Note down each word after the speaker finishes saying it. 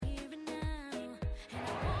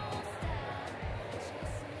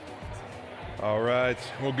All right.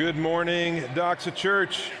 Well, good morning, Doxa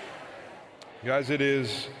Church. Guys, it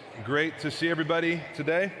is great to see everybody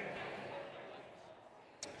today.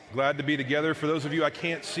 Glad to be together. For those of you I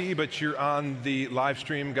can't see, but you're on the live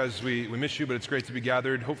stream, guys, we miss you, but it's great to be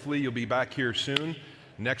gathered. Hopefully you'll be back here soon.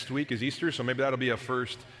 Next week is Easter, so maybe that'll be a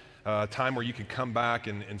first time where you can come back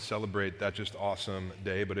and celebrate that just awesome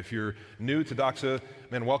day. But if you're new to Doxa,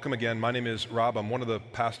 man, welcome again. My name is Rob. I'm one of the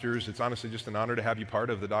pastors. It's honestly just an honor to have you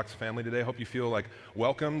part of the Doxa family today. I hope you feel like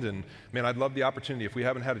welcomed. And man, I'd love the opportunity. If we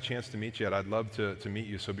haven't had a chance to meet yet, I'd love to meet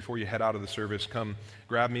you. So before you head out of the service, come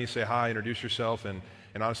grab me, say hi, introduce yourself, and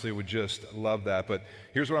honestly would just love that. But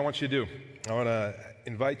here's what I want you to do. I want to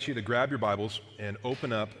invite you to grab your Bibles and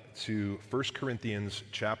open up to 1 Corinthians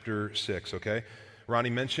chapter 6, okay? Ronnie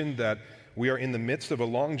mentioned that we are in the midst of a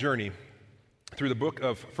long journey through the book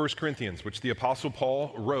of 1 Corinthians, which the Apostle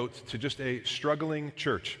Paul wrote to just a struggling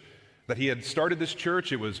church. That he had started this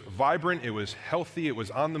church, it was vibrant, it was healthy, it was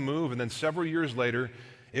on the move, and then several years later,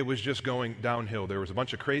 it was just going downhill. There was a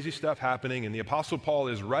bunch of crazy stuff happening, and the Apostle Paul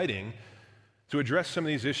is writing to address some of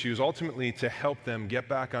these issues, ultimately to help them get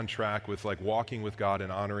back on track with like walking with God and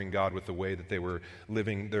honoring God with the way that they were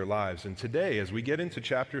living their lives. And today, as we get into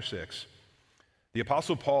chapter 6, the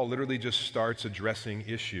Apostle Paul literally just starts addressing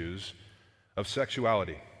issues of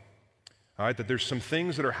sexuality. All right, that there's some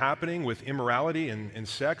things that are happening with immorality and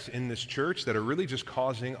sex in this church that are really just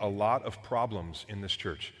causing a lot of problems in this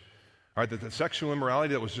church. All right, that the sexual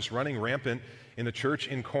immorality that was just running rampant in the church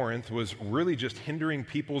in Corinth was really just hindering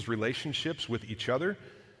people's relationships with each other,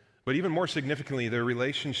 but even more significantly, their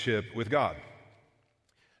relationship with God.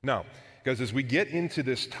 Now, guys, as we get into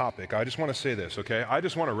this topic, I just want to say this, okay? I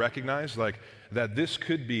just want to recognize that this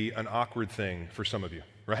could be an awkward thing for some of you,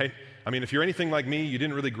 right? I mean, if you're anything like me, you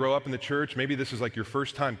didn't really grow up in the church. Maybe this is like your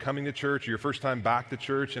first time coming to church or your first time back to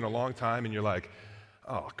church in a long time, and you're like,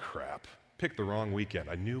 oh, crap. Picked the wrong weekend.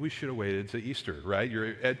 I knew we should have waited to Easter, right?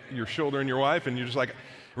 You're at your shouldering your wife, and you're just like,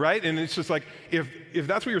 right? And it's just like, if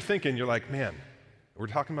that's what you're thinking, you're like, man, we're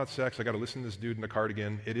talking about sex. I got to listen to this dude in a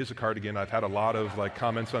cardigan. It is a cardigan. I've had a lot of like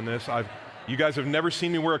comments on this. You guys have never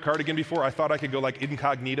seen me wear a cardigan before. I thought I could go like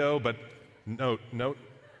incognito, but no,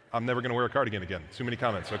 I'm never going to wear a cardigan again. Too many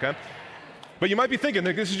comments, okay? But you might be thinking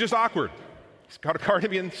that this is just awkward. It's got a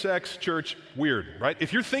cardigan, sex, church, weird, right?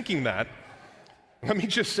 If you're thinking that, let me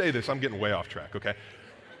just say this. I'm getting way off track, okay?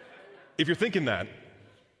 If you're thinking that,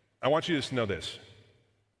 I want you to just know this.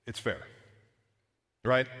 It's fair,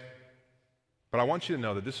 right? But I want you to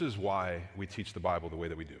know that this is why we teach the Bible the way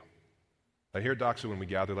that we do. Now, here at Doxa, when we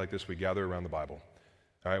gather like this, we gather around the Bible.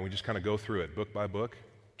 All right, we just kind of go through it book by book,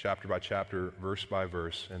 chapter by chapter, verse by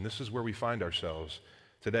verse, and this is where we find ourselves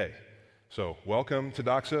today. So, welcome to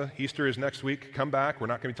Doxa. Easter is next week. Come back. We're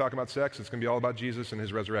not going to be talking about sex. It's going to be all about Jesus and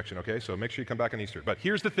his resurrection, okay? So make sure you come back on Easter. But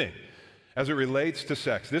here's the thing. As it relates to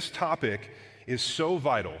sex, this topic is so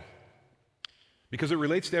vital because it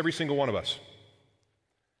relates to every single one of us.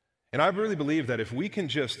 And I really believe that if we can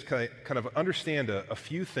just kind of understand a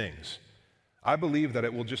few things, I believe that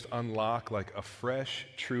it will just unlock like a fresh,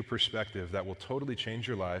 true perspective that will totally change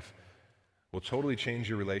your life, will totally change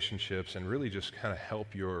your relationships, and really just kind of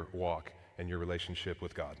help your walk and your relationship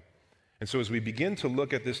with God. And so as we begin to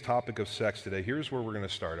look at this topic of sex today, here's where we're going to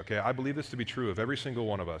start, okay? I believe this to be true of every single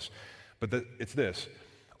one of us, but it's this.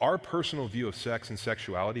 Our personal view of sex and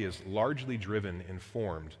sexuality is largely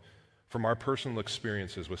informed from our personal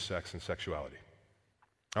experiences with sex and sexuality.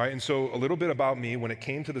 All right, and so a little bit about me. When it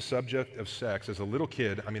came to the subject of sex as a little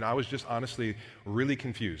kid, I mean, I was just honestly really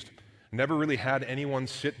confused. Never really had anyone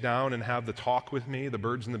sit down and have the talk with me, the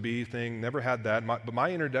birds and the bee thing, never had that. But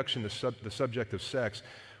my introduction to the subject of sex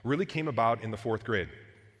really came about in the 4th grade.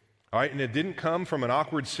 All right, and it didn't come from an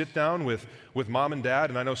awkward sit down with mom and dad.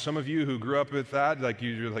 And I know some of you who grew up with that, like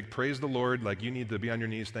you're like, praise the Lord, like you need to be on your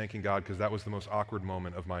knees thanking God because that was the most awkward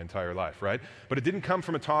moment of my entire life, right? But it didn't come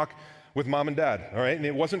from a talk with mom and dad, all right? And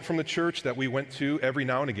it wasn't from the church that we went to every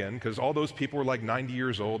now and again because all those people were like 90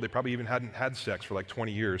 years old. They probably even hadn't had sex for like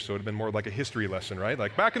 20 years, so it would have been more like a history lesson, right?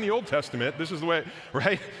 Like back in the Old Testament, this is the way,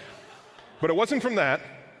 right? But it wasn't from that.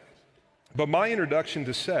 But my introduction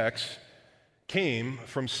to sex came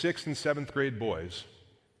from 6th and 7th grade boys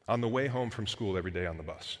on the way home from school every day on the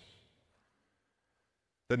bus.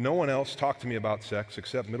 That no one else talked to me about sex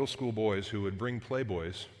except middle school boys who would bring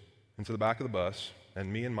Playboys into the back of the bus,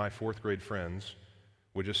 and me and my 4th grade friends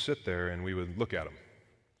would just sit there and we would look at them.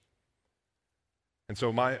 And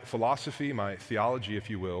so my philosophy, my theology, if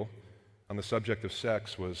you will, on the subject of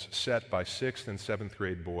sex was set by 6th and 7th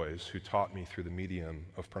grade boys who taught me through the medium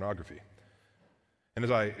of pornography. And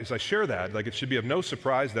as I share that, like it should be of no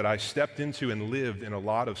surprise that I stepped into and lived in a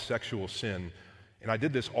lot of sexual sin And I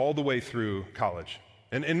did this all the way through college.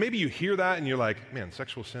 And maybe you hear that and you're like, man,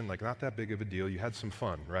 sexual sin, like not that big of a deal. You had some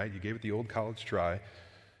fun, right? You gave it the old college try.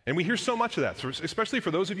 And we hear so much of that, so especially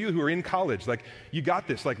for those of you who are in college, like you got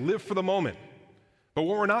this, like live for the moment. But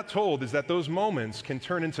what we're not told is that those moments can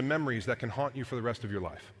turn into memories that can haunt you for the rest of your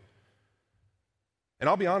life. And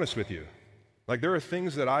I'll be honest with you, like there are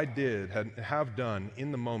things that I did, have done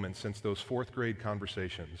in the moment since those fourth grade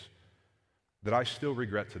conversations that I still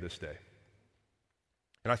regret to this day.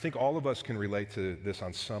 And I think all of us can relate to this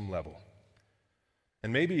on some level.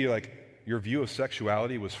 And maybe like your view of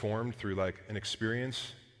sexuality was formed through like an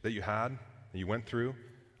experience that you had, that you went through,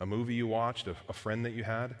 a movie you watched, a friend that you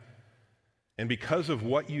had. And because of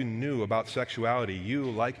what you knew about sexuality, you,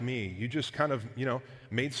 like me, you just kind of,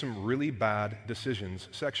 made some really bad decisions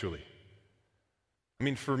sexually. I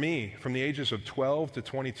mean, for me, from the ages of 12 to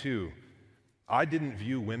 22, I didn't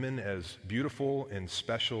view women as beautiful and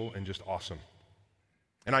special and just awesome.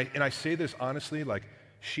 And I say this honestly, like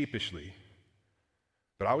sheepishly,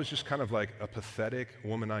 but I was just kind of like a pathetic,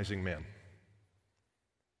 womanizing man.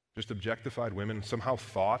 Just objectified women, somehow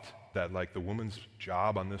thought that like the woman's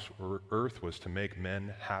job on this earth was to make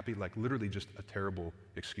men happy, like literally just a terrible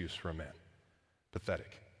excuse for a man.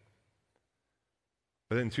 Pathetic.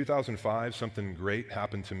 But then in 2005, something great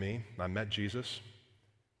happened to me. I met Jesus,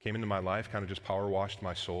 came into my life, kind of just power washed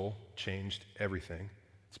my soul, changed everything.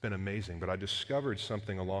 It's been amazing, but I discovered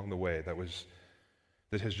something along the way that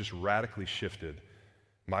has just radically shifted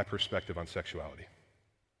my perspective on sexuality.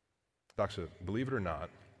 Doxa, believe it or not,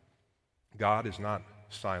 God is not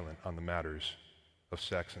silent on the matters of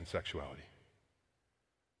sex and sexuality.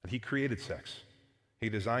 But He created sex. He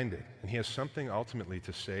designed it, and He has something ultimately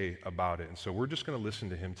to say about it. And so we're just going to listen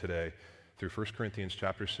to Him today through 1 Corinthians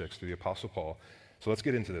chapter 6, through the Apostle Paul. So let's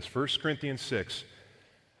get into this. 1 Corinthians 6,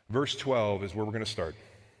 verse 12 is where we're going to start.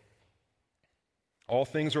 All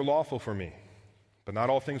things are lawful for me, but not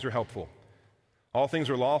all things are helpful. All things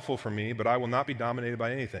are lawful for me, but I will not be dominated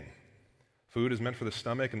by anything. Food is meant for the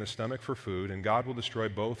stomach, and the stomach for food, and God will destroy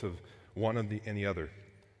both of one and the other.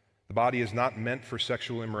 The body is not meant for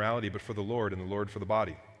sexual immorality, but for the Lord, and the Lord for the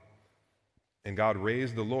body. And God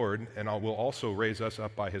raised the Lord, and will also raise us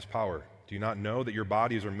up by His power. Do you not know that your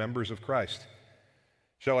bodies are members of Christ?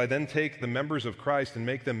 Shall I then take the members of Christ and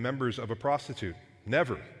make them members of a prostitute?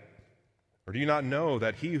 Never. Or do you not know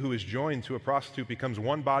that he who is joined to a prostitute becomes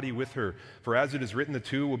one body with her? For as it is written, the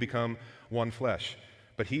two will become one flesh.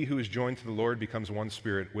 But he who is joined to the Lord becomes one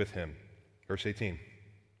spirit with him. Verse 18.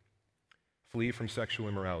 Flee from sexual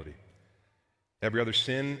immorality. Every other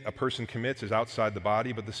sin a person commits is outside the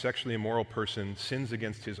body, but the sexually immoral person sins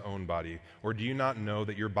against his own body. Or do you not know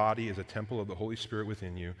that your body is a temple of the Holy Spirit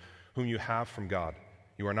within you, whom you have from God?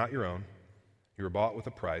 You are not your own. You were bought with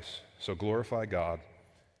a price, so glorify God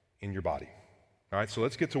in your body. All right, so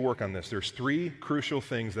let's get to work on this. There's three crucial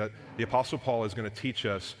things that the Apostle Paul is going to teach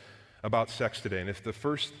us about sex today. And if the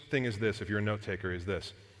first thing is this, if you're a note taker, is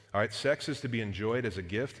this. All right, sex is to be enjoyed as a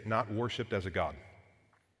gift, not worshiped as a god.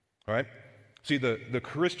 All right? See, the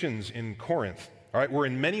Christians in Corinth, all right, were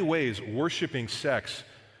in many ways worshiping sex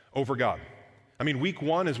over God. I mean, week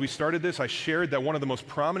one, as we started this, I shared that one of the most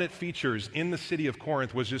prominent features in the city of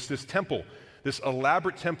Corinth was just this temple, this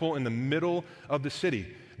elaborate temple in the middle of the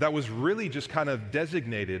city that was really just kind of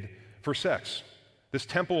designated for sex. This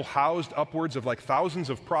temple housed upwards of like thousands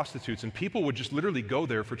of prostitutes, and people would just literally go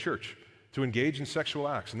there for church to engage in sexual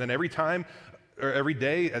acts. And then every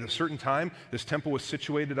day at a certain time, this temple was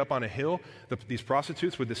situated up on a hill. These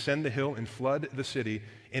prostitutes would descend the hill and flood the city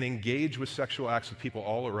and engage with sexual acts with people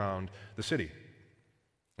all around the city.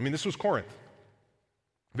 I mean, this was Corinth.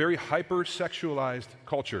 Very hyper-sexualized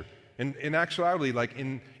culture. And in actuality, like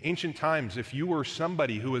in ancient times, if you were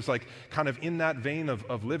somebody who was like kind of in that vein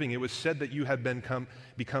of living, it was said that you had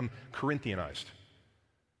become Corinthianized.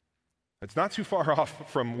 It's not too far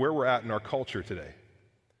off from where we're at in our culture today.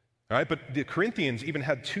 All right, but the Corinthians even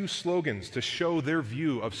had two slogans to show their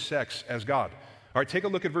view of sex as God. All right, take a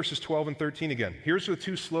look at verses 12 and 13 again. Here's the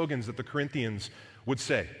two slogans that the Corinthians would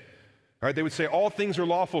say. All right, they would say, all things are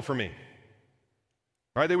lawful for me.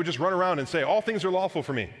 All right, they would just run around and say, all things are lawful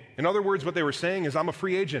for me. In other words, what they were saying is, I'm a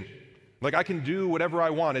free agent. Like, I can do whatever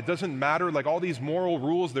I want. It doesn't matter. Like, all these moral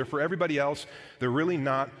rules, they're for everybody else. They're really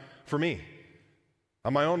not for me.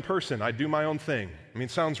 I'm my own person. I do my own thing. I mean,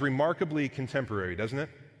 it sounds remarkably contemporary, doesn't it?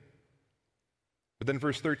 But then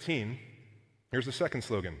verse 13, here's the second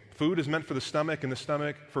slogan. Food is meant for the stomach, and the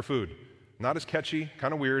stomach for food. Not as catchy,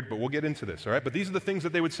 kind of weird, but we'll get into this, all right? But these are the things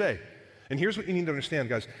that they would say. And here's what you need to understand,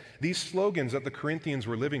 guys. These slogans that the Corinthians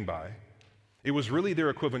were living by, it was really their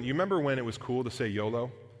equivalent. You remember when it was cool to say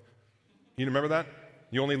YOLO? You remember that?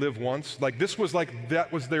 You only live once. Like this was like,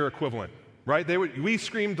 that was their equivalent, right? We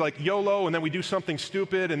screamed like YOLO, and then we do something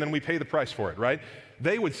stupid, and then we pay the price for it, right?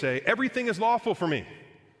 They would say, everything is lawful for me.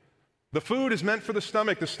 The food is meant for the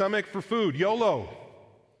stomach for food, YOLO.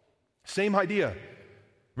 Self idea.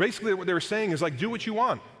 Basically what they were saying is like, do what you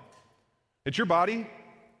want. It's your body,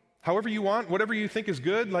 however you want, whatever you think is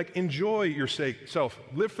good, like enjoy yourself,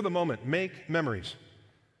 live for the moment, make memories.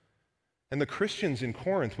 And the Christians in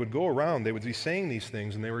Corinth would go around, they would be saying these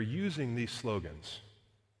things, and they were using these slogans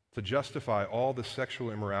to justify all the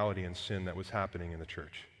sexual immorality and sin that was happening in the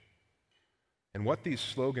church. And what these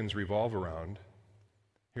slogans revolve around,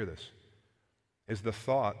 hear this, is the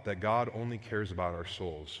thought that God only cares about our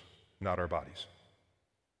souls, not our bodies.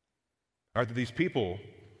 All right, that these people,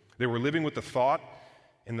 they were living with the thought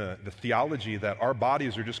and the theology that our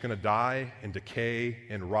bodies are just going to die and decay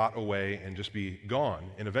and rot away and just be gone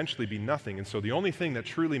and eventually be nothing. And so the only thing that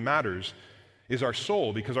truly matters is our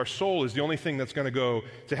soul, because our soul is the only thing that's going to go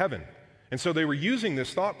to heaven. And so they were using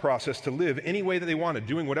this thought process to live any way that they wanted,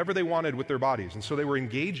 doing whatever they wanted with their bodies. And so they were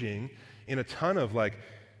engaging in a ton of like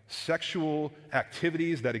sexual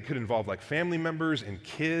activities that it could involve like family members and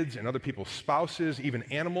kids and other people's spouses, even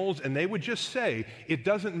animals, and they would just say, it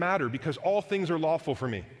doesn't matter because all things are lawful for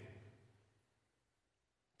me.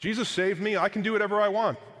 Jesus saved me, I can do whatever I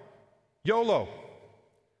want. YOLO.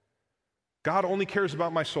 God only cares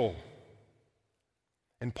about my soul.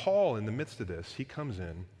 And Paul, in the midst of this, he comes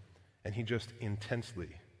in and he just intensely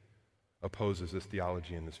opposes this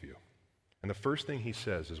theology and this view. And the first thing he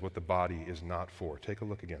says is what the body is not for. Take a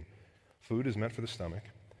look again. Food is meant for the stomach,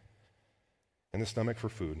 and the stomach for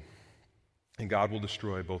food. And God will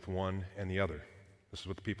destroy both one and the other. This is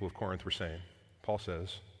what the people of Corinth were saying. Paul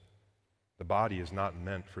says, the body is not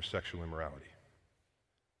meant for sexual immorality,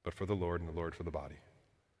 but for the Lord, and the Lord for the body.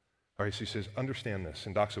 All right, so he says, understand this.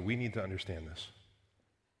 And Doxa, we need to understand this.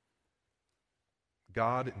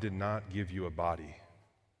 God did not give you a body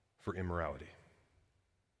for immorality.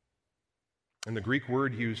 And the Greek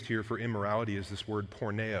word used here for immorality is this word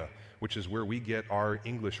porneia, which is where we get our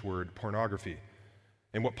English word pornography.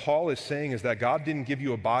 And what Paul is saying is that God didn't give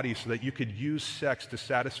you a body so that you could use sex to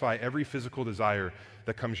satisfy every physical desire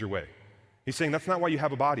that comes your way. He's saying that's not why you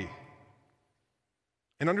have a body.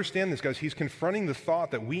 And understand this, guys, he's confronting the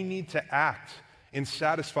thought that we need to act and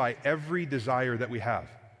satisfy every desire that we have.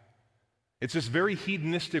 It's this very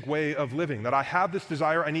hedonistic way of living, that I have this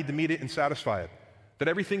desire, I need to meet it and satisfy it. That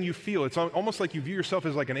everything you feel, it's almost like you view yourself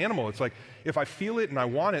as like an animal. It's like, if I feel it and I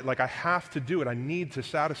want it, like I have to do it. I need to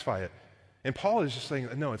satisfy it. And Paul is just saying,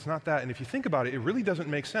 no, it's not that. And if you think about it, it really doesn't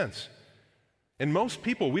make sense. And most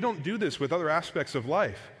people, we don't do this with other aspects of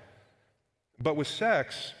life. But with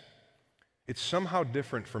sex, it's somehow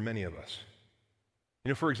different for many of us. You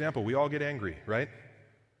know, for example, we all get angry, right?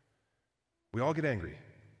 We all get angry.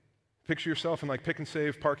 Picture yourself in like Pick and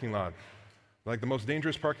Save parking lot. Like the most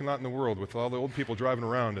dangerous parking lot in the world with all the old people driving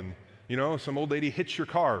around, and you know, some old lady hits your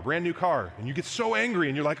car, brand new car, and you get so angry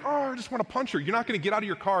and you're like, oh, I just want to punch her. You're not going to get out of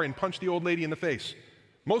your car and punch the old lady in the face.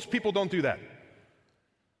 Most people don't do that.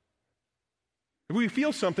 We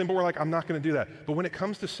feel something, but we're like, I'm not going to do that. But when it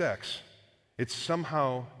comes to sex, it's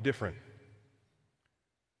somehow different.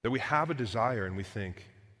 That we have a desire and we think,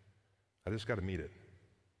 I just got to meet it.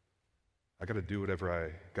 I got to do whatever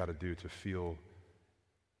I got to do to feel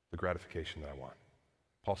the gratification that I want.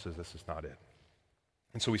 Paul says this is not it.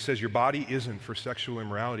 And so he says your body isn't for sexual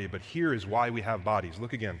immorality, but here is why we have bodies.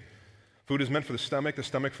 Look again. Food is meant for the stomach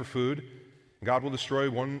for food. God will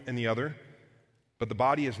destroy one and the other. But the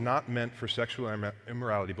body is not meant for sexual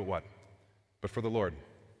immorality, but what? But for the Lord,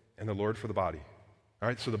 and the Lord for the body. All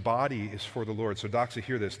right, so the body is for the Lord. So Doxa,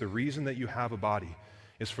 hear this. The reason that you have a body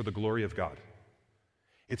is for the glory of God.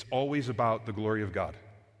 It's always about the glory of God.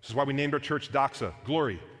 This is why we named our church Doxa,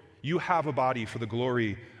 glory. You have a body for the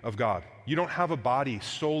glory of God. You don't have a body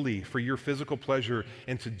solely for your physical pleasure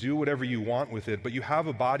and to do whatever you want with it, but you have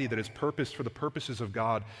a body that is purposed for the purposes of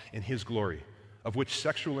God and His glory, of which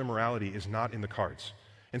sexual immorality is not in the cards.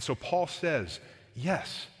 And so Paul says,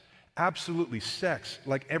 yes, absolutely, sex,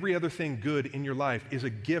 like every other thing good in your life, is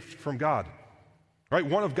a gift from God. Right?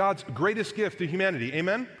 One of God's greatest gifts to humanity.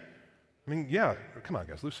 Amen? I mean, yeah, come on,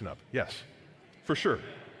 guys, loosen up. Yes, for sure,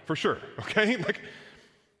 okay?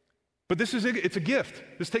 But it's a gift.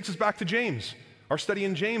 This takes us back to James, our study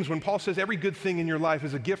in James, when Paul says every good thing in your life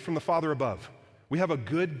is a gift from the Father above. We have a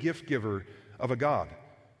good gift giver of a God.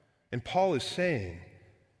 And Paul is saying,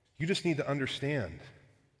 you just need to understand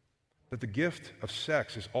that the gift of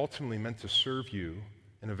sex is ultimately meant to serve you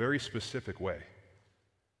in a very specific way,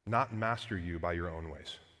 not master you by your own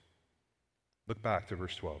ways. Look back to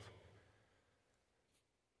verse 12.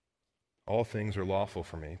 All things are lawful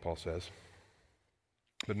for me, Paul says,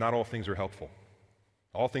 but not all things are helpful.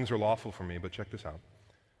 All things are lawful for me, but check this out.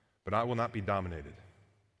 But I will not be dominated.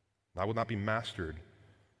 I will not be mastered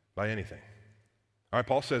by anything. All right,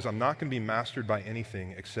 Paul says, I'm not going to be mastered by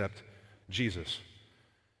anything except Jesus.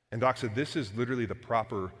 And Doc said, this is literally the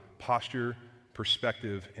proper posture,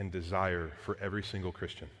 perspective, and desire for every single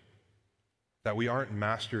Christian. That we aren't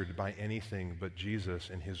mastered by anything but Jesus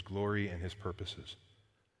and his glory and his purposes.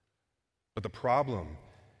 But the problem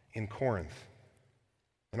in Corinth,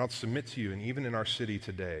 and I'll submit to you, and even in our city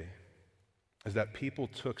today, is that people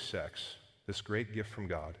took sex, this great gift from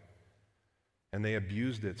God, and they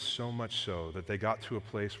abused it so much so that they got to a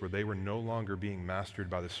place where they were no longer being mastered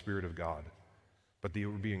by the Spirit of God, but they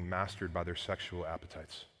were being mastered by their sexual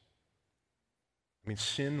appetites. I mean,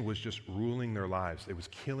 sin was just ruling their lives. It was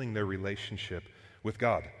killing their relationship with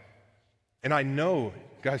God. And I know,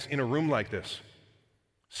 guys, in a room like this,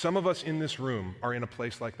 some of us in this room are in a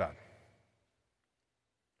place like that.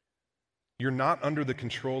 You're not under the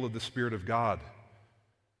control of the Spirit of God,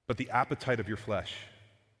 but the appetite of your flesh.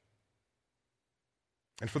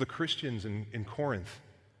 And for the Christians in Corinth,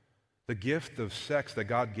 the gift of sex that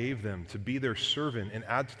God gave them to be their servant and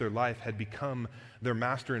add to their life had become their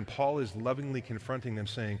master. And Paul is lovingly confronting them,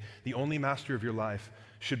 saying, the only master of your life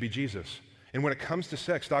should be Jesus. And when it comes to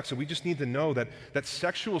sex, Doc, so we just need to know that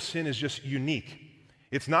sexual sin is just unique.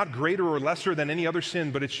 It's not greater or lesser than any other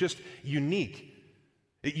sin, but it's just unique.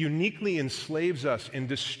 It uniquely enslaves us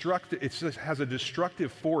and it has a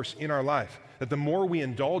destructive force in our life, that the more we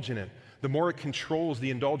indulge in it, the more it controls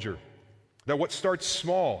the indulger. That what starts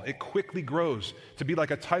small, it quickly grows to be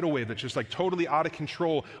like a tidal wave that's just like totally out of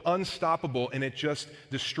control, unstoppable, and it just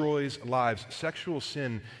destroys lives. Sexual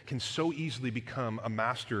sin can so easily become a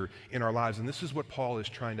master in our lives, and this is what Paul is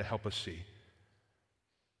trying to help us see.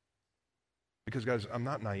 Because guys, I'm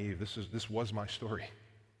not naive. This was my story.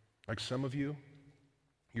 Like some of you,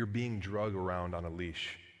 you're being drugged around on a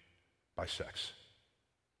leash by sex.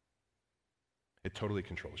 It totally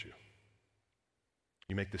controls you.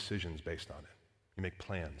 You make decisions based on it. You make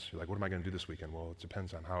plans. You're like, what am I going to do this weekend? Well, it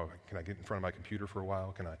depends on how. Can I get in front of my computer for a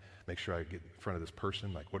while? Can I make sure I get in front of this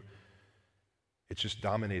person? Like what? It's just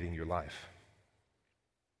dominating your life.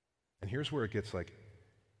 And here's where it gets like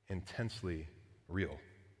intensely real.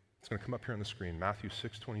 It's going to come up here on the screen, Matthew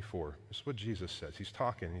 6:24. This is what Jesus says. He's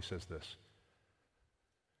talking and he says this.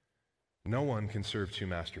 No one can serve two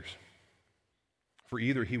masters. For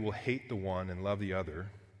either he will hate the one and love the other,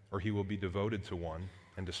 or he will be devoted to one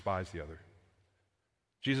and despise the other.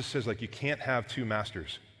 Jesus says, like, you can't have two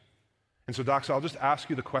masters. And so, Doc, so I'll just ask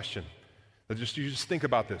you the question, that you just think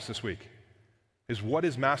about this week, is what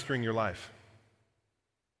is mastering your life?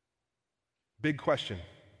 Big question.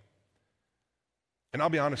 And I'll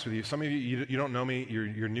be honest with you, some of you don't know me,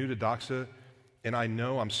 you're new to Doxa, and I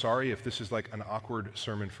know, I'm sorry if this is like an awkward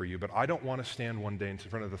sermon for you, but I don't want to stand one day in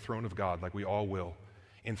front of the throne of God, like we all will,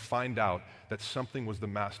 and find out that something was the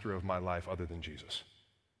master of my life other than Jesus.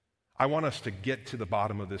 I want us to get to the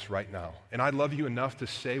bottom of this right now. And I love you enough to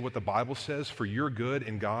say what the Bible says for your good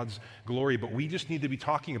and God's glory, but we just need to be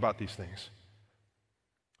talking about these things.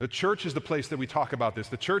 The church is the place that we talk about this.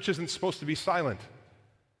 The church isn't supposed to be silent.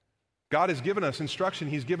 God has given us instruction.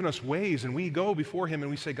 He's given us ways, and we go before him and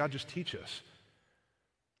we say, God, just teach us.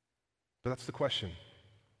 But that's the question.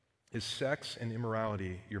 Is sex and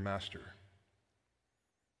immorality your master?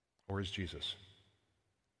 Or is Jesus?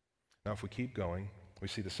 Now, if we keep going, we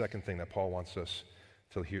see the second thing that Paul wants us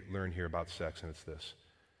to learn here about sex, and it's this,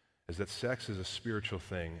 is that sex is a spiritual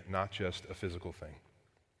thing, not just a physical thing.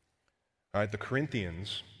 All right, the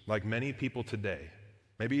Corinthians, like many people today,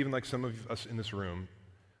 maybe even like some of us in this room,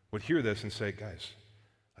 would hear this and say, guys,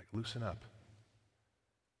 like, loosen up.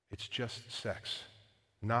 It's just sex.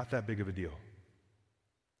 Not that big of a deal.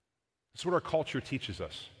 That's what our culture teaches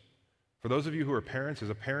us. For those of you who are parents,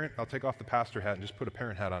 as a parent, I'll take off the pastor hat and just put a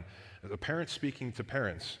parent hat on. As a parent speaking to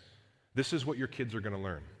parents, this is what your kids are going to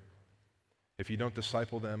learn if you don't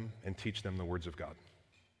disciple them and teach them the words of God.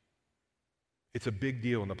 It's a big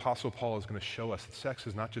deal, and the Apostle Paul is going to show us that sex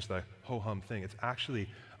is not just a ho-hum thing. It's actually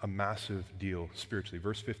a massive deal spiritually.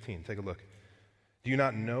 Verse 15, take a look. Do you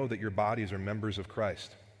not know that your bodies are members of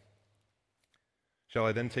Christ? Shall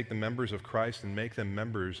I then take the members of Christ and make them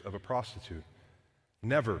members of a prostitute?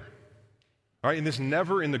 Never. All right, and this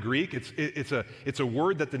never in the Greek, it's a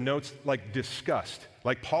word that denotes like disgust.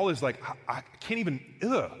 Like Paul is like, I can't even,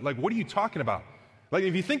 like what are you talking about? Like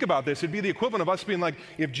if you think about this, it'd be the equivalent of us being like,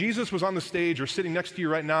 if Jesus was on the stage or sitting next to you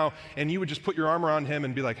right now and you would just put your arm around him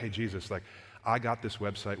and be like, hey Jesus, like I got this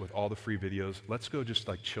website with all the free videos. Let's go just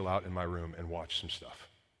like chill out in my room and watch some stuff.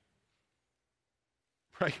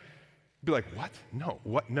 Right? Be like, what? No,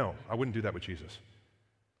 what? No, I wouldn't do that with Jesus.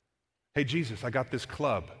 Hey, Jesus, I got this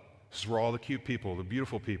club. This is where all the cute people, the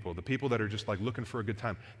beautiful people, the people that are just like looking for a good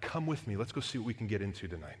time. Come with me. Let's go see what we can get into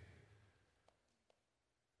tonight.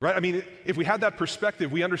 Right? I mean, if we had that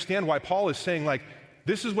perspective, we understand why Paul is saying, like,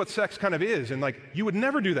 this is what sex kind of is. And like, you would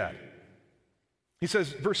never do that. He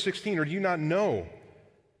says, verse 16, or do you not know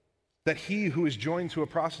that he who is joined to a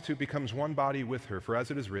prostitute becomes one body with her? For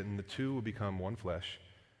as it is written, the two will become one flesh.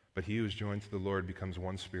 But he who is joined to the Lord becomes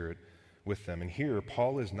one spirit with them. And here,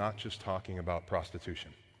 Paul is not just talking about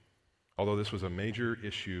prostitution. Although this was a major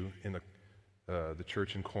issue in the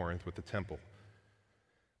church in Corinth with the temple.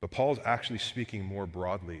 But Paul is actually speaking more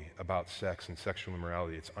broadly about sex and sexual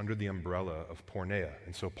immorality. It's under the umbrella of porneia.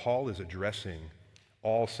 And so Paul is addressing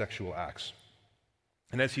all sexual acts.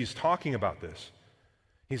 And as he's talking about this,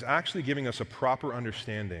 he's actually giving us a proper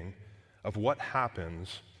understanding of what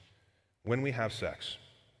happens when we have sex.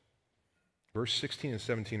 Verse 16 and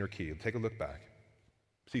 17 are key. Take a look back.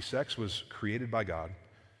 See, sex was created by God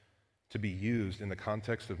to be used in the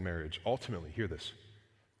context of marriage. Ultimately, hear this,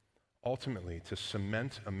 ultimately to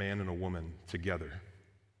cement a man and a woman together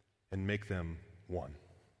and make them one.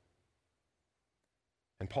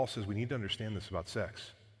 And Paul says we need to understand this about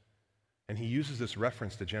sex. And he uses this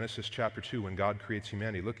reference to Genesis chapter 2 when God creates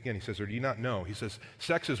humanity. Look again, he says, or do you not know? He says,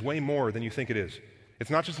 sex is way more than you think it is. It's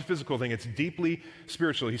not just a physical thing, it's deeply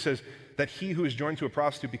spiritual. He says that he who is joined to a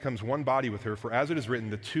prostitute becomes one body with her, for as it is written,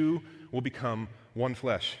 the two will become one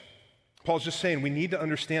flesh. Paul's just saying we need to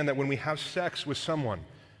understand that when we have sex with someone,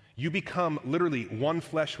 you become literally one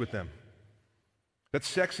flesh with them. That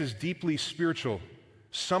sex is deeply spiritual.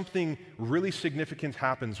 Something really significant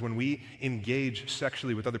happens when we engage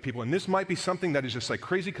sexually with other people. And this might be something that is just like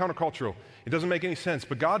crazy countercultural. It doesn't make any sense,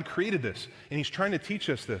 but God created this, and he's trying to teach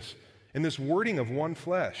us this. And this wording of one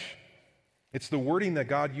flesh, it's the wording that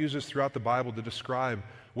God uses throughout the Bible to describe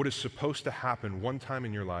what is supposed to happen one time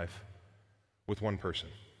in your life with one person.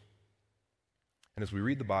 And as we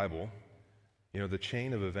read the Bible, you know, the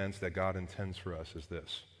chain of events that God intends for us is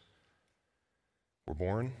this. We're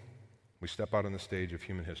born, we step out on the stage of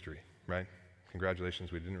human history, right?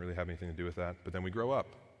 Congratulations, we didn't really have anything to do with that. But then we grow up.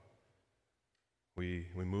 We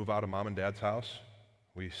move out of mom and dad's house.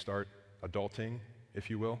 We start adulting, if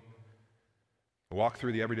you will. We walk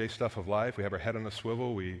through the everyday stuff of life. We have our head on a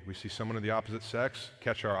swivel. We see someone of the opposite sex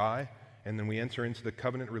catch our eye. And then we enter into the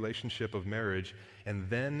covenant relationship of marriage. And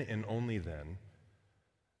then and only then,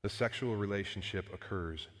 the sexual relationship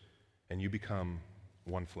occurs and you become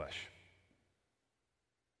one flesh.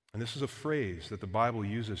 And this is a phrase that the Bible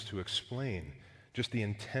uses to explain just the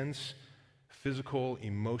intense physical,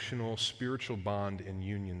 emotional, spiritual bond and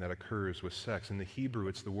union that occurs with sex. In the Hebrew,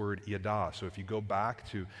 it's the word yada. So if you go back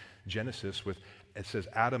to Genesis, it says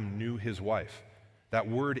Adam knew his wife. That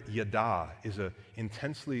word yada is an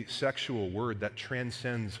intensely sexual word that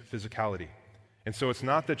transcends physicality. And so it's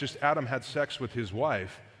not that just Adam had sex with his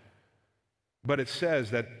wife, but it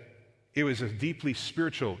says that it was a deeply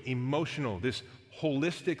spiritual, emotional, this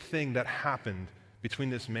holistic thing that happened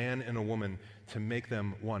between this man and a woman to make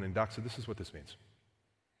them one. And Doc said, this is what this means.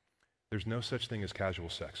 There's no such thing as casual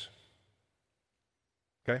sex.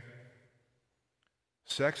 Okay?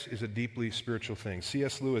 Sex is a deeply spiritual thing.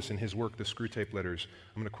 C.S. Lewis, in his work, The Screwtape Letters,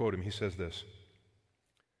 I'm going to quote him. He says this: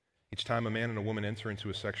 each time a man and a woman enter into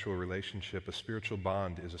a sexual relationship, a spiritual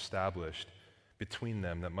bond is established between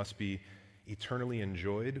them that must be eternally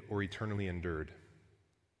enjoyed or eternally endured.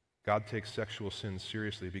 God takes sexual sin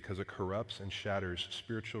seriously because it corrupts and shatters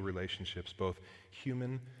spiritual relationships, both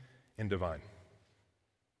human and divine.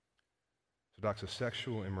 So, Doc,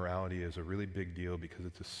 sexual immorality is a really big deal because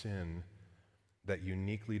it's a sin that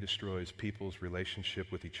uniquely destroys people's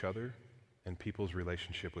relationship with each other and people's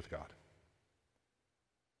relationship with God.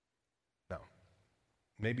 Now,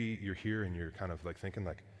 maybe you're here and you're kind of like thinking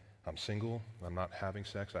like, I'm single, I'm not having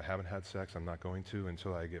sex, I haven't had sex, I'm not going to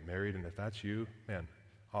until I get married. And if that's you, man,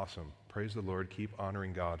 awesome. Praise the Lord. Keep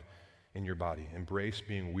honoring God in your body. Embrace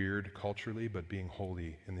being weird culturally, but being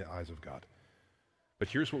holy in the eyes of God. But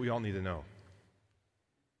here's what we all need to know.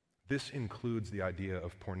 This includes the idea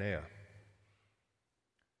of porneia.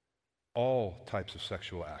 All types of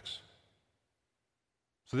sexual acts.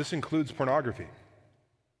 So this includes pornography,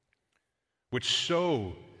 which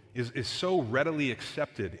is so readily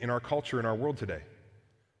accepted in our culture, in our world today.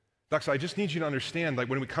 Doc, so I just need you to understand, like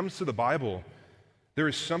when it comes to the Bible, there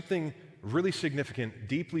is something really significant,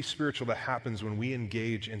 deeply spiritual that happens when we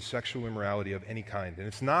engage in sexual immorality of any kind. And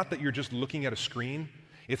it's not that you're just looking at a screen.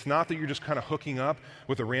 It's not that you're just kind of hooking up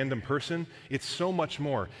with a random person. It's so much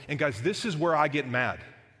more. And guys, this is where I get mad.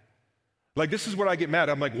 Like, this is where I get mad.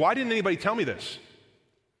 I'm like, why didn't anybody tell me this?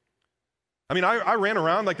 I mean, I ran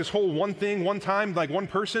around like this whole one thing, one time, like one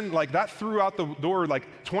person, like that threw out the door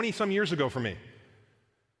like 20 some years ago for me.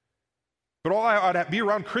 But I'd be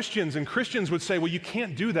around Christians, and Christians would say, well, you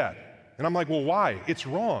can't do that. And I'm like, well, why? It's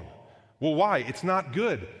wrong. Well, why? It's not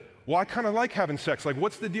good. Well, I kind of like having sex. Like,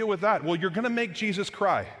 what's the deal with that? Well, you're going to make Jesus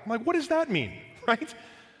cry. I'm like, what does that mean, right?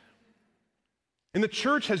 And the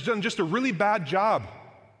church has done just a really bad job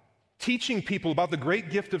teaching people about the great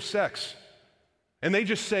gift of sex. And they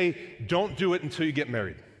just say, don't do it until you get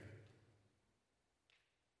married.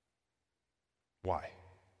 Why?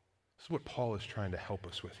 This is what Paul is trying to help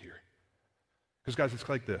us with here. Because, guys, it's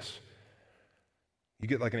like this. You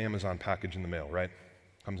get like an Amazon package in the mail, right?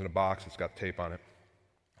 Comes in a box, it's got tape on it.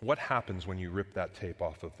 What happens when you rip that tape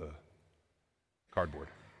off of the cardboard?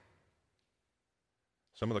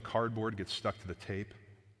 Some of the cardboard gets stuck to the tape.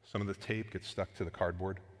 Some of the tape gets stuck to the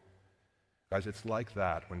cardboard. Guys, it's like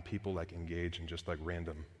that when people like engage in just like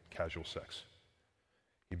random casual sex.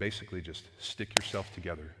 You basically just stick yourself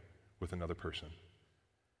together with another person.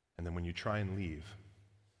 And then when you try and leave,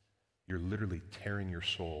 you're literally tearing your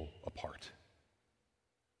soul apart.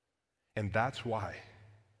 And that's why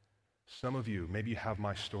some of you, maybe you have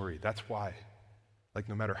my story. That's why, like,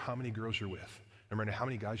 no matter how many girls you're with, no matter how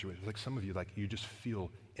many guys you're with, like some of you, like, you just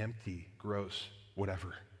feel empty, gross,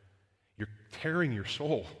 whatever. You're tearing your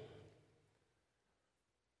soul.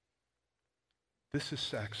 This is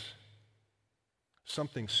sex.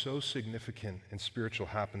 Something so significant and spiritual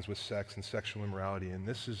happens with sex and sexual immorality, and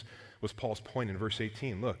this was Paul's point in verse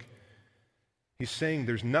 18. Look, he's saying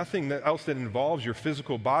there's nothing else that involves your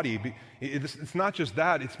physical body. It's not just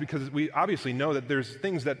that. It's because we obviously know that there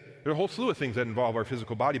are a whole slew of things that involve our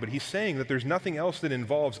physical body, but he's saying that there's nothing else that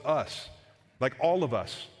involves us, like all of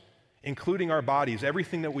us, including our bodies,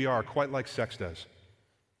 everything that we are, quite like sex does.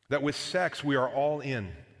 That with sex, we are all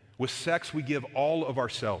in. With sex, we give all of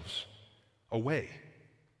ourselves away.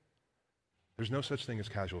 There's no such thing as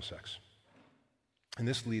casual sex. And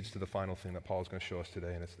this leads to the final thing that Paul is going to show us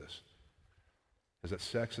today, and it's this. Is that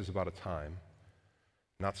sex is about a time,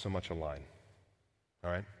 not so much a line.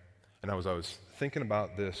 All right? And as I was thinking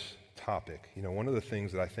about this topic, one of the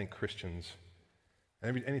things that I think Christians,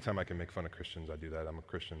 anytime I can make fun of Christians, I do that. I'm a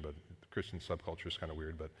Christian, but the Christian subculture is kind of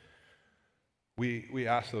weird, but we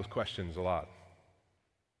ask those questions a lot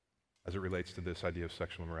as it relates to this idea of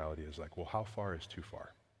sexual immorality. Is like, well, how far is too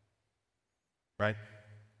far? Right?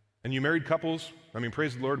 And you married couples,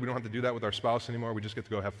 praise the Lord, we don't have to do that with our spouse anymore. We just get to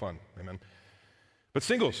go have fun. Amen. But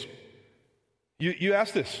singles, you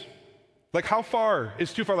ask this, like, how far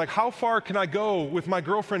is too far? Like, how far can I go with my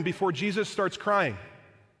girlfriend before Jesus starts crying?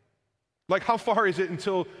 Like, how far is it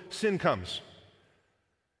until sin comes?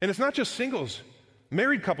 And it's not just singles,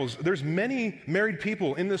 married couples. There's many married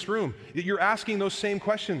people in this room that you're asking those same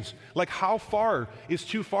questions. Like, how far is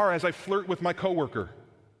too far as I flirt with my coworker?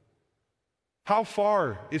 How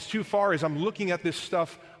far is too far as I'm looking at this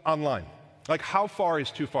stuff online? Like, how far is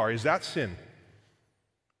too far? Is that sin?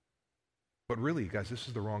 But really, guys, this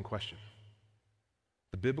is the wrong question.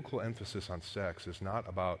 The biblical emphasis on sex is not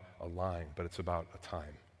about a line, but it's about a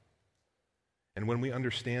time. And when we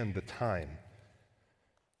understand the time,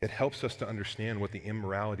 it helps us to understand what the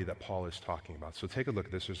immorality that Paul is talking about. So take a look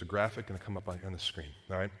at this. There's a graphic going to come up on the screen,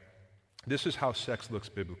 all right? This is how sex looks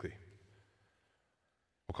biblically.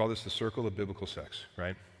 We'll call this the circle of biblical sex,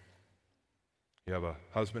 right? You have a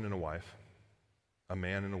husband and a wife, a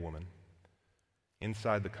man and a woman,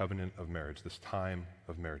 inside the covenant of marriage, this time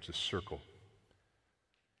of marriage, this circle.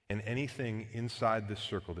 And anything inside this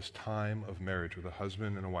circle, this time of marriage with a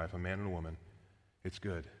husband and a wife, a man and a woman, it's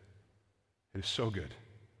good. It is so good.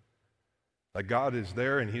 Like, God is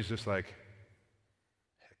there and he's just like,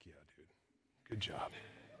 heck yeah, dude. Good job.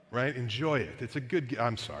 Right? Enjoy it. It's a good,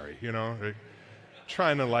 I'm sorry,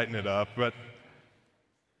 trying to lighten it up, but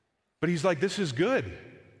he's like, this is good.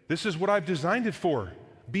 This is what I've designed it for.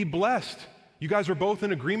 Be blessed. You guys are both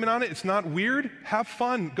in agreement on it. It's not weird. Have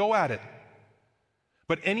fun. Go at it.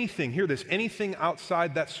 But anything, hear this, anything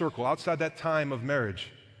outside that circle, outside that time of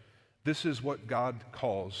marriage, this is what God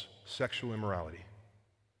calls sexual immorality.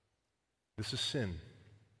 This is sin.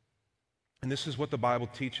 And this is what the Bible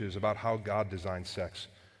teaches about how God designed sex.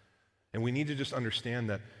 And we need to just understand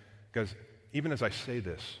that, because even as I say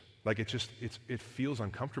this, like, it feels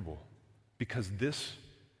uncomfortable, because this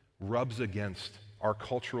rubs against our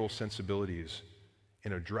cultural sensibilities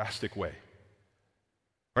in a drastic way.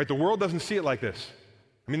 Right? The world doesn't see it like this.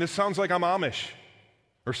 This sounds like I'm Amish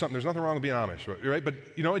or something. There's nothing wrong with being Amish, right? But,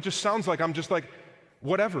 it just sounds like I'm just like,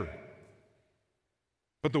 whatever.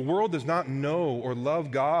 But the world does not know or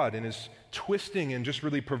love God and is twisting and just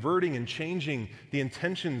really perverting and changing the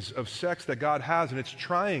intentions of sex that God has, and it's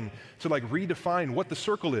trying to redefine what the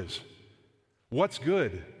circle is. What's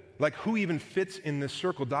good? Who even fits in this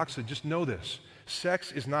circle? Doxa, just know this.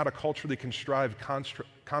 Sex is not a culturally contrived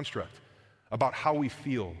construct about how we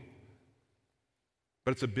feel,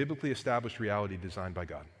 but it's a biblically established reality designed by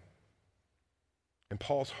God. And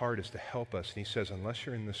Paul's heart is to help us, and he says, unless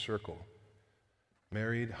you're in this circle,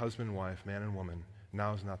 married, husband, wife, man and woman,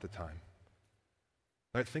 now is not the time.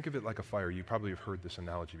 Right? Think of it like a fire. You probably have heard this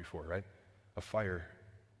analogy before, right? A fire,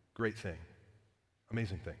 great thing,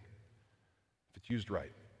 amazing thing, if it's used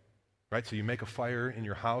right. Right? So you make a fire in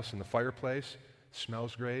your house, in the fireplace, it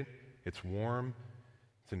smells great, it's warm,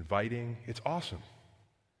 it's inviting, it's awesome.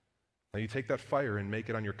 Now you take that fire and make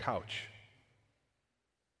it on your couch.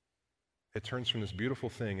 It turns from this beautiful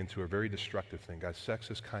thing into a very destructive thing. Guys, sex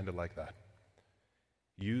is kind of like that.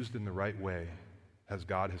 Used in the right way, as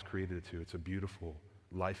God has created it to, it's a beautiful,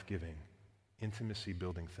 life-giving,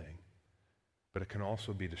 intimacy-building thing. But it can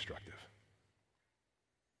also be destructive.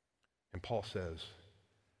 And Paul says,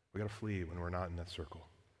 we got to flee when we're not in that circle.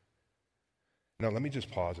 Now, let me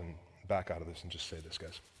just pause and back out of this and just say this,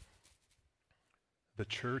 guys. The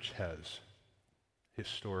church has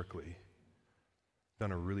historically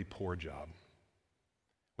done a really poor job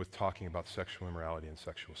with talking about sexual immorality and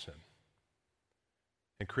sexual sin.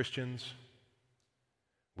 And Christians,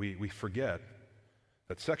 we forget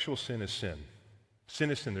that sexual sin is sin. Sin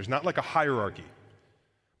is sin. There's not a hierarchy.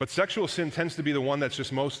 But sexual sin tends to be the one that's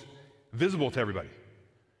just most visible to everybody.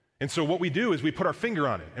 And so what we do is we put our finger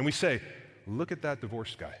on it and we say, look at that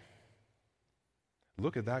divorced guy.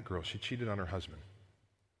 Look at that girl. She cheated on her husband.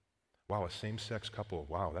 Wow, a same-sex couple.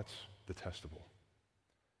 Wow, that's detestable.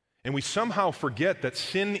 And we somehow forget that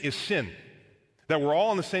sin is sin, that we're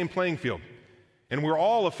all on the same playing field. And we're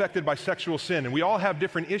all affected by sexual sin, and we all have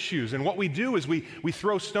different issues. And what we do is we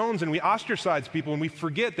throw stones and we ostracize people, and we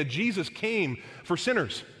forget that Jesus came for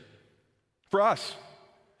sinners, for us.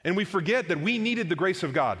 And we forget that we needed the grace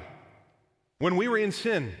of God when we were in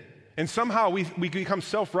sin. And somehow we become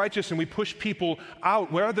self-righteous and we push people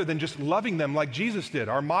out rather than just loving them like Jesus did,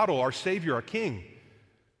 our model, our Savior, our King.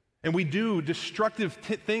 And we do destructive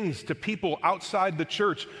things to people outside the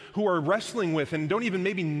church who are wrestling with and don't even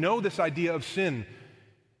maybe know this idea of sin.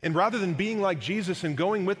 And rather than being like Jesus and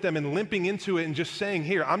going with them and limping into it and just saying,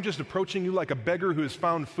 here, I'm just approaching you like a beggar who has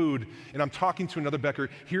found food, and I'm talking to another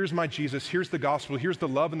beggar, here's my Jesus, here's the gospel, here's the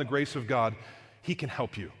love and the grace of God, he can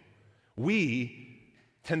help you. We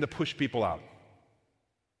tend to push people out.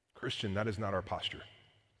 Christian, that is not our posture.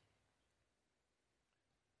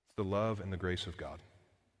 It's the love and the grace of God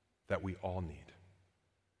that we all need.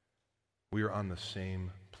 We are on the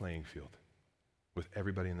same playing field with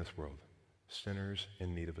everybody in this world, sinners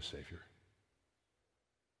in need of a Savior.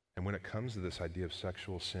 And when it comes to this idea of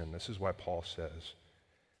sexual sin, this is why Paul says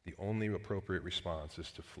the only appropriate response is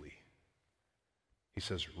to flee. He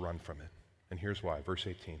says, run from it. And here's why. Verse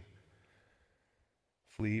 18.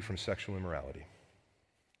 Flee from sexual immorality.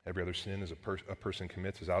 Every other sin a person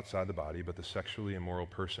commits is outside the body, but the sexually immoral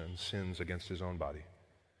person sins against his own body.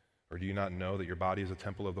 Or do you not know that your body is a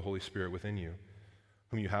temple of the Holy Spirit within you,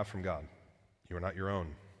 whom you have from God? You are not your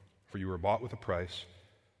own, for you were bought with a price,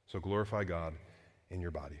 so glorify God in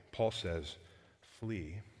your body. Paul says,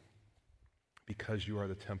 flee because you are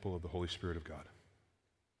the temple of the Holy Spirit of God.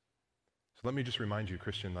 So let me just remind you,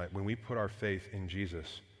 Christian, that when we put our faith in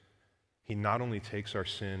Jesus, he not only takes our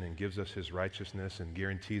sin and gives us his righteousness and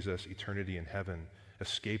guarantees us eternity in heaven,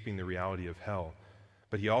 escaping the reality of hell,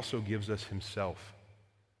 but he also gives us himself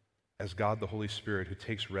as God the Holy Spirit who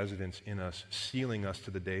takes residence in us, sealing us to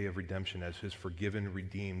the day of redemption as his forgiven,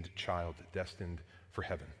 redeemed child destined for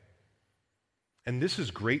heaven. And this is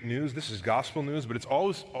great news, this is gospel news, but it's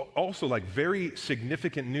also very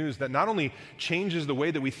significant news that not only changes the way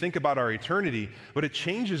that we think about our eternity, but it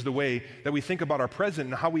changes the way that we think about our present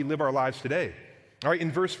and how we live our lives today. All right,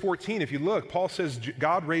 in verse 14, if you look, Paul says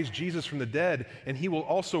God raised Jesus from the dead, and he will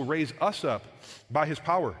also raise us up by his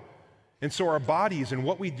power. And so our bodies and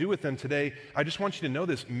what we do with them today, I just want you to know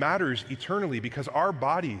this, matters eternally because our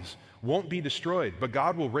bodies won't be destroyed, but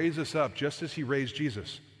God will raise us up just as he raised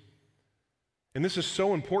Jesus. And this is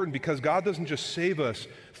so important because God doesn't just save us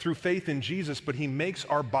through faith in Jesus, but he makes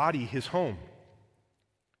our body his home.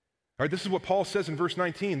 All right, this is what Paul says in verse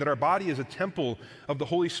 19, that our body is a temple of the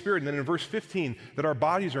Holy Spirit. And then in verse 15, that our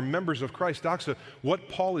bodies are members of Christ. Doxa, what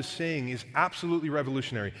Paul is saying is absolutely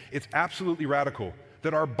revolutionary. It's absolutely radical.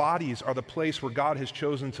 That our bodies are the place where God has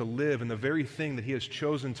chosen to live and the very thing that he has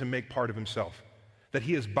chosen to make part of himself. That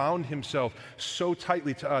he has bound himself so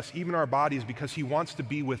tightly to us, even our bodies, because he wants to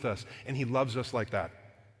be with us and he loves us like that.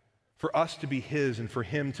 For us to be his and for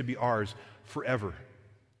him to be ours forever.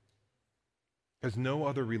 Because no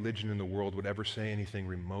other religion in the world would ever say anything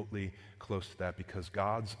remotely close to that, because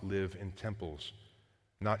gods live in temples,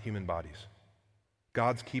 not human bodies.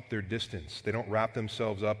 Gods keep their distance. They don't wrap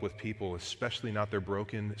themselves up with people, especially not their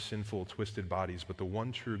broken, sinful, twisted bodies, but the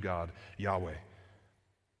one true God, Yahweh,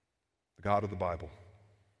 the God of the Bible.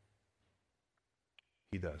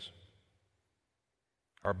 He does.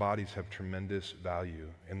 Our bodies have tremendous value,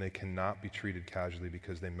 and they cannot be treated casually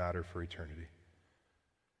because they matter for eternity.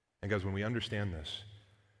 And guys, when we understand this,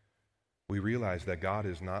 we realize that God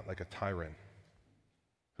is not like a tyrant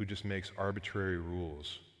who just makes arbitrary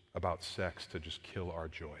rules about sex to just kill our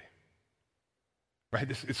joy. Right?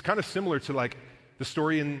 It's kind of similar to like the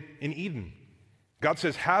story in Eden. God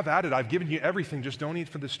says, have at it, I've given you everything, just don't eat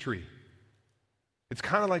from this tree. It's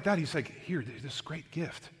kind of like that. He's like, here, there's this great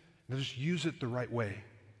gift. Now just use it the right way.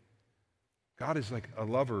 God is like a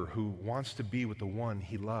lover who wants to be with the one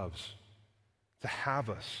he loves, to have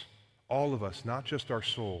us, all of us, not just our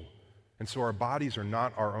soul. And so our bodies are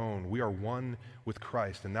not our own. We are one with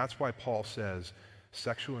Christ. And that's why Paul says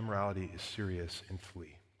sexual immorality is serious and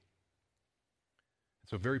flee.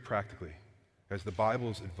 So very practically, as the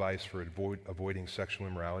Bible's advice for avoiding sexual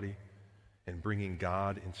immorality and bringing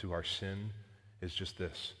God into our sin is just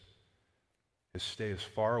this, is stay as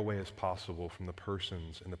far away as possible from the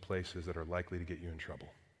persons and the places that are likely to get you in trouble.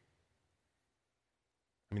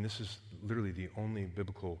 I mean, this is literally the only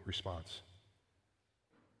biblical response.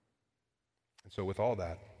 And so with all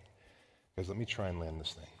that, guys, let me try and land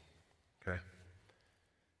this thing, okay?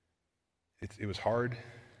 It was hard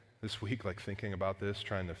this week, like thinking about this,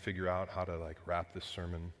 trying to figure out how to like wrap this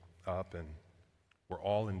sermon up, and we're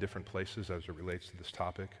all in different places as it relates to this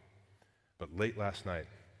topic. But late last night,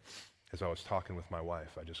 as I was talking with my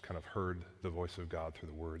wife, I just kind of heard the voice of God through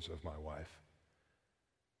the words of my wife.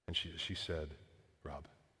 And she said, Rob,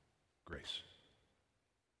 grace.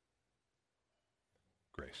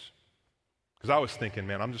 Grace. Because I was thinking,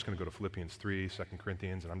 man, I'm just going to go to Philippians 3, 2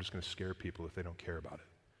 Corinthians, and I'm just going to scare people if they don't care about it.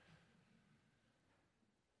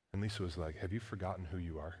 And Lisa was like, have you forgotten who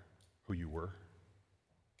you are, who you were?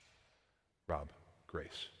 Rob,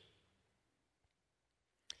 grace.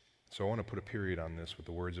 So I want to put a period on this with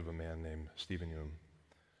the words of a man named Stephen Hume,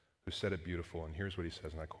 who said it beautiful, and here's what he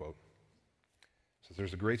says, and I quote. He says,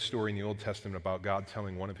 there's a great story in the Old Testament about God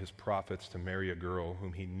telling one of his prophets to marry a girl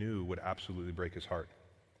whom he knew would absolutely break his heart.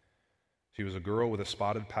 She was a girl with a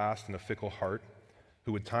spotted past and a fickle heart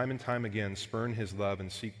who would time and time again spurn his love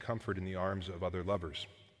and seek comfort in the arms of other lovers.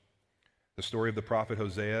 The story of the prophet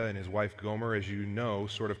Hosea and his wife Gomer, as you know,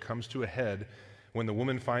 sort of comes to a head when the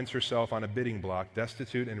woman finds herself on a bidding block,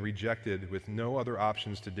 destitute and rejected, with no other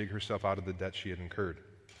options to dig herself out of the debt she had incurred.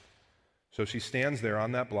 So she stands there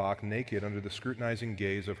on that block, naked under the scrutinizing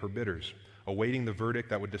gaze of her bidders, awaiting the verdict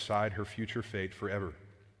that would decide her future fate forever.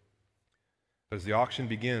 As the auction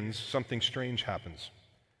begins, something strange happens.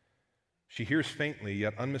 She hears faintly,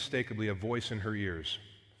 yet unmistakably, a voice in her ears,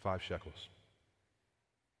 5 shekels.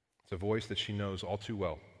 It's a voice that she knows all too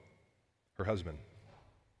well. Her husband,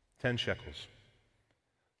 10 shekels.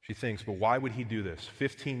 She thinks, but why would he do this?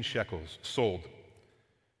 15 shekels, sold.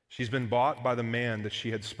 She's been bought by the man that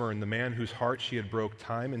she had spurned, the man whose heart she had broke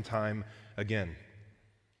time and time again.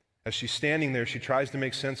 As she's standing there, she tries to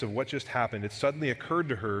make sense of what just happened. It suddenly occurred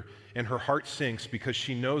to her, and her heart sinks because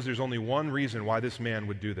she knows there's only one reason why this man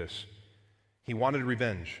would do this. He wanted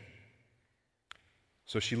revenge.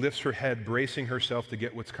 So she lifts her head, bracing herself to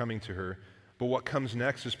get what's coming to her. But what comes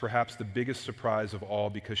next is perhaps the biggest surprise of all,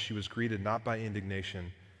 because she was greeted not by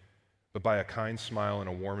indignation, but by a kind smile and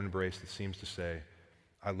a warm embrace that seems to say,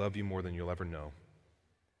 I love you more than you'll ever know.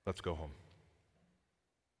 Let's go home.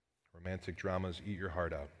 Romantic dramas eat your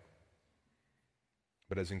heart out.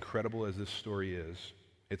 But as incredible as this story is,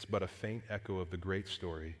 it's but a faint echo of the great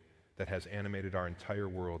story that has animated our entire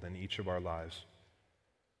world and each of our lives.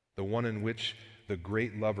 The one in which the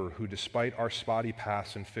great lover, who despite our spotty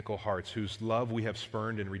pasts and fickle hearts, whose love we have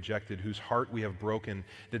spurned and rejected, whose heart we have broken,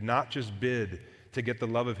 did not just bid to get the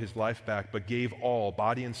love of his life back, but gave all,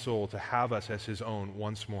 body and soul, to have us as his own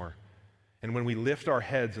once more. And when we lift our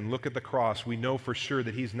heads and look at the cross, we know for sure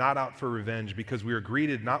that he's not out for revenge, because we are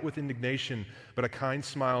greeted not with indignation, but a kind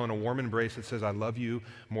smile and a warm embrace that says, I love you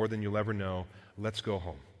more than you'll ever know. Let's go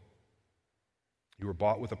home. You were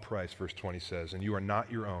bought with a price, verse 20 says, and you are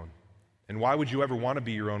not your own. And why would you ever want to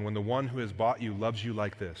be your own when the one who has bought you loves you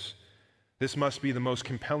like this? This must be the most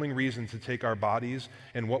compelling reason to take our bodies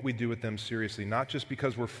and what we do with them seriously, not just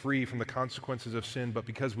because we're free from the consequences of sin, but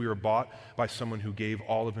because we were bought by someone who gave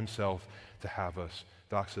all of himself to have us.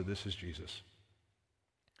 Doxa, this is Jesus.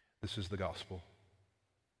 This is the gospel.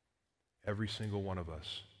 Every single one of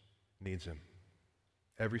us needs him.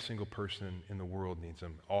 Every single person in the world needs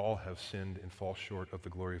him. All have sinned and fall short of the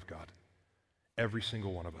glory of God. Every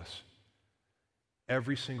single one of us.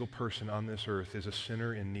 Every single person on this earth is a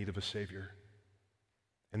sinner in need of a Savior.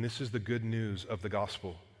 And this is the good news of the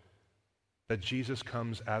gospel, that Jesus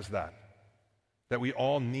comes as that. That we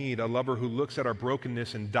all need a lover who looks at our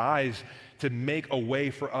brokenness and dies to make a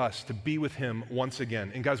way for us to be with him once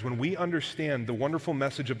again. And guys, when we understand the wonderful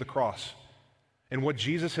message of the cross and what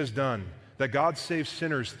Jesus has done, that God saves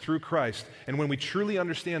sinners through Christ, and when we truly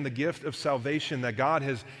understand the gift of salvation that God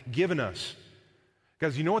has given us,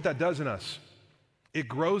 guys, you know what that does in us? It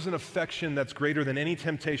grows an affection that's greater than any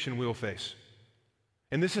temptation we'll face.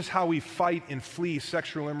 And this is how we fight and flee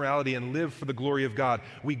sexual immorality and live for the glory of God.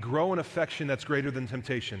 We grow an affection that's greater than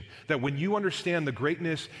temptation. That when you understand the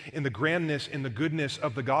greatness and the grandness and the goodness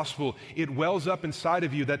of the gospel, it wells up inside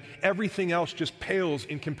of you that everything else just pales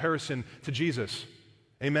in comparison to Jesus.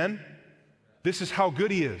 Amen? This is how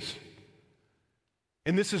good he is.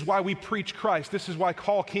 And this is why we preach Christ. This is why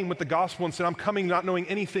Paul came with the gospel and said, I'm coming not knowing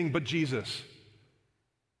anything but Jesus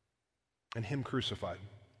and him crucified.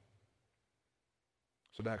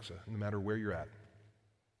 So Doxa, no matter where you're at,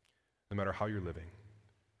 no matter how you're living,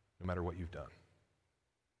 no matter what you've done,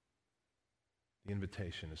 the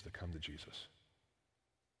invitation is to come to Jesus.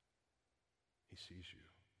 He sees you.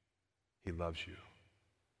 He loves you.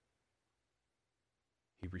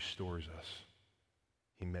 He restores us.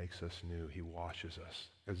 He makes us new. He washes us.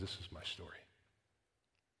 Because this is my story.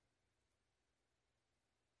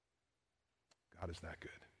 God is that good.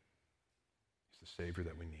 He's the Savior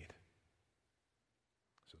that we need.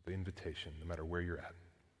 So the invitation, no matter where you're at,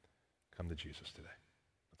 come to Jesus today.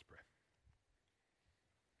 Let's pray.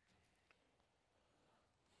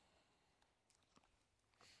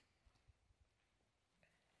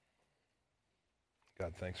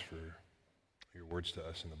 God, thanks for your words to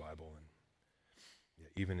us in the Bible. And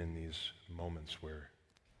even in these moments where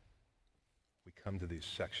we come to these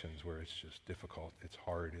sections where it's just difficult, it's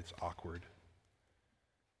hard, it's awkward.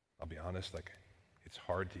 I'll be honest, it's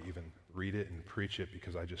hard to even read it and preach it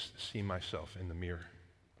because I just see myself in the mirror.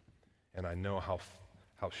 And I know how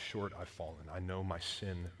short I've fallen. I know my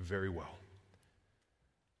sin very well.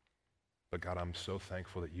 But God, I'm so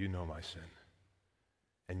thankful that you know my sin.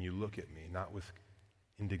 And you look at me, not with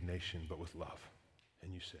indignation, but with love.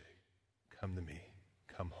 And you say, come to me,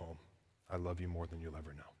 come home. I love you more than you'll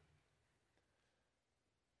ever know.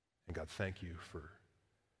 And God, thank you for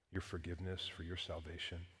your forgiveness, for your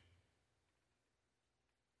salvation.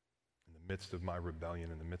 In the midst of my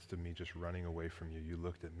rebellion, in the midst of me just running away from you, you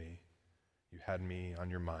looked at me. You had me on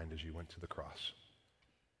your mind as you went to the cross.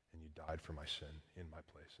 And you died for my sin in my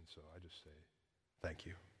place. And so I just say, thank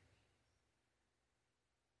you.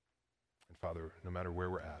 And Father, no matter where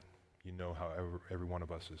we're at, you know how every one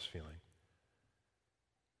of us is feeling.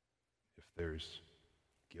 If there's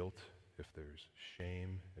guilt, if there's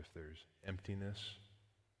shame, if there's emptiness,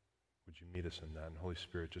 would you meet us in that? And Holy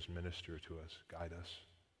Spirit, just minister to us, guide us,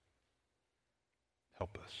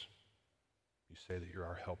 help us. You say that you're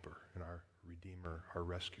our helper and our redeemer, our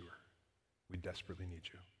rescuer. We desperately need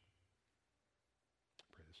you. I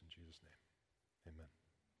pray this in Jesus' name. Amen.